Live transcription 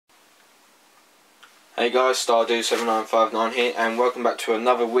Hey guys, Stardew7959 here, and welcome back to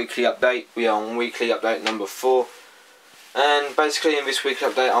another weekly update. We are on weekly update number 4, and basically in this weekly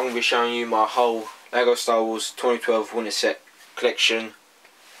update I'm going to be showing you my whole LEGO Star Wars 2012 Winter Set collection.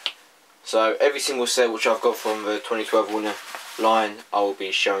 So every single set which I've got from the 2012 Winter line I will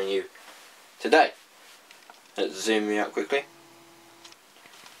be showing you today. Let's zoom me out quickly.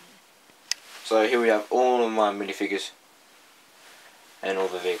 So here we have all of my minifigures and all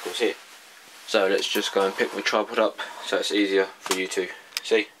the vehicles here. So let's just go and pick the tripod up so it's easier for you to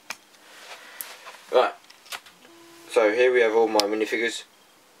see. Right, so here we have all my minifigures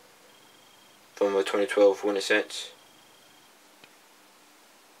from the 2012 winter sets.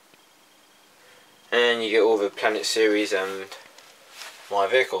 And you get all the Planet series and my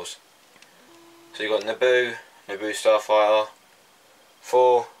vehicles. So you've got Naboo Starfighter,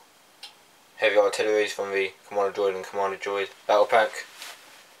 4 heavy artilleries from the Commander Droid and Commander Droid Battle Pack.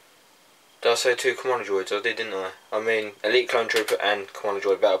 Did I say 2 Commander Droids? I did, didn't I? I mean Elite Clone Trooper and Commander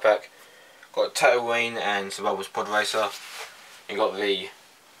Droid Battle Pack. Got Tatooine and Sebulba's Pod Racer. You got the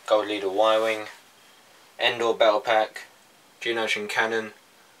Gold Leader Y-Wing, Endor Battle Pack, Geonosian Cannon,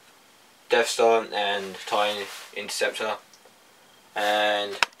 Death Star and TIE Interceptor,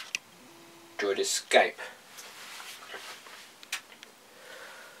 and Droid Escape.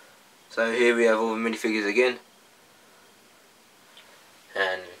 So here we have all the minifigures again,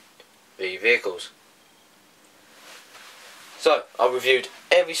 and the vehicles. So I've reviewed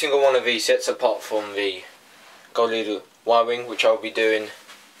every single one of these sets apart from the Gold Leader Y-Wing, which I'll be doing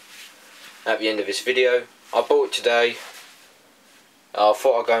at the end of this video. I bought it today. I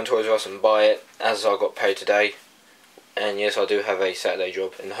thought I'd go into Toys R Us and buy it as I got paid today, and yes, I do have a Saturday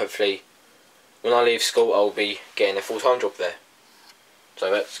job, and hopefully when I leave school I'll be getting a full-time job there. So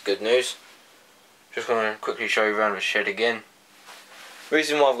that's good news. Just going to quickly show you around the shed again. The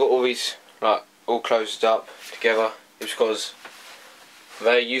reason why I've got all these like all closed up together is because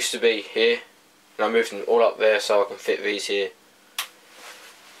they used to be here and I moved them all up there so I can fit these here.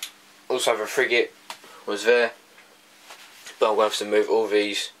 Also the frigate was there, but I'm going to have to move all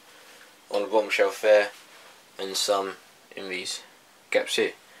these on the bottom shelf there and some in these gaps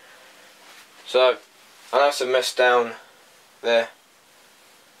here. So I'll have to mess down there,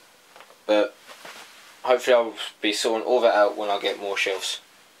 but hopefully I'll be sorting all that out when I get more shelves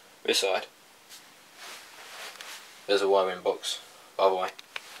this side. There's a Y-Wing box, by the way.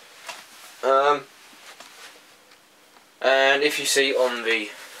 And if you see on the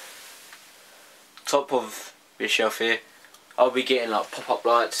top of this shelf here, I'll be getting like pop-up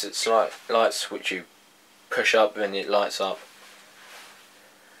lights. It's like lights which you push up and it lights up.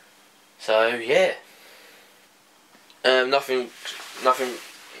 So yeah, nothing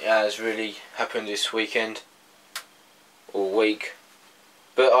has really happened this weekend or week,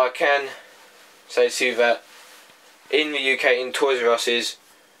 but I can say to you that in the UK, in Toys R Us,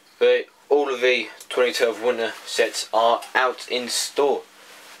 all of the 2012 winter sets are out in store.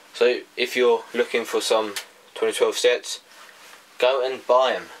 So if you're looking for some 2012 sets, go and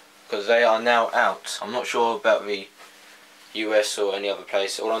buy them because they are now out. I'm not sure about the US or any other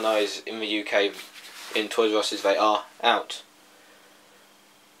place. All I know is in the UK, in Toys R Us, they are out.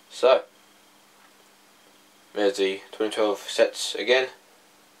 So there's the 2012 sets again.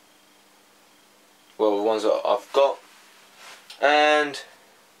 Well, the ones that I've got, and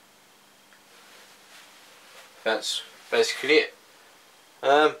that's basically it.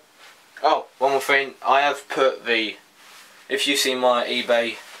 Oh, one more thing. I have put the, if you see my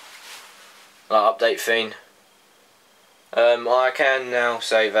eBay update thing, I can now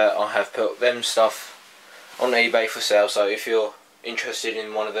say that I have put them stuff on eBay for sale. So if you're interested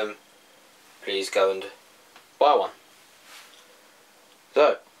in one of them, please go and buy one.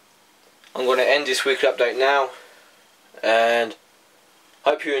 So I'm going to end this weekly update now, and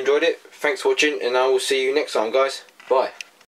hope you enjoyed it. Thanks for watching, and I will see you next time, guys. Bye.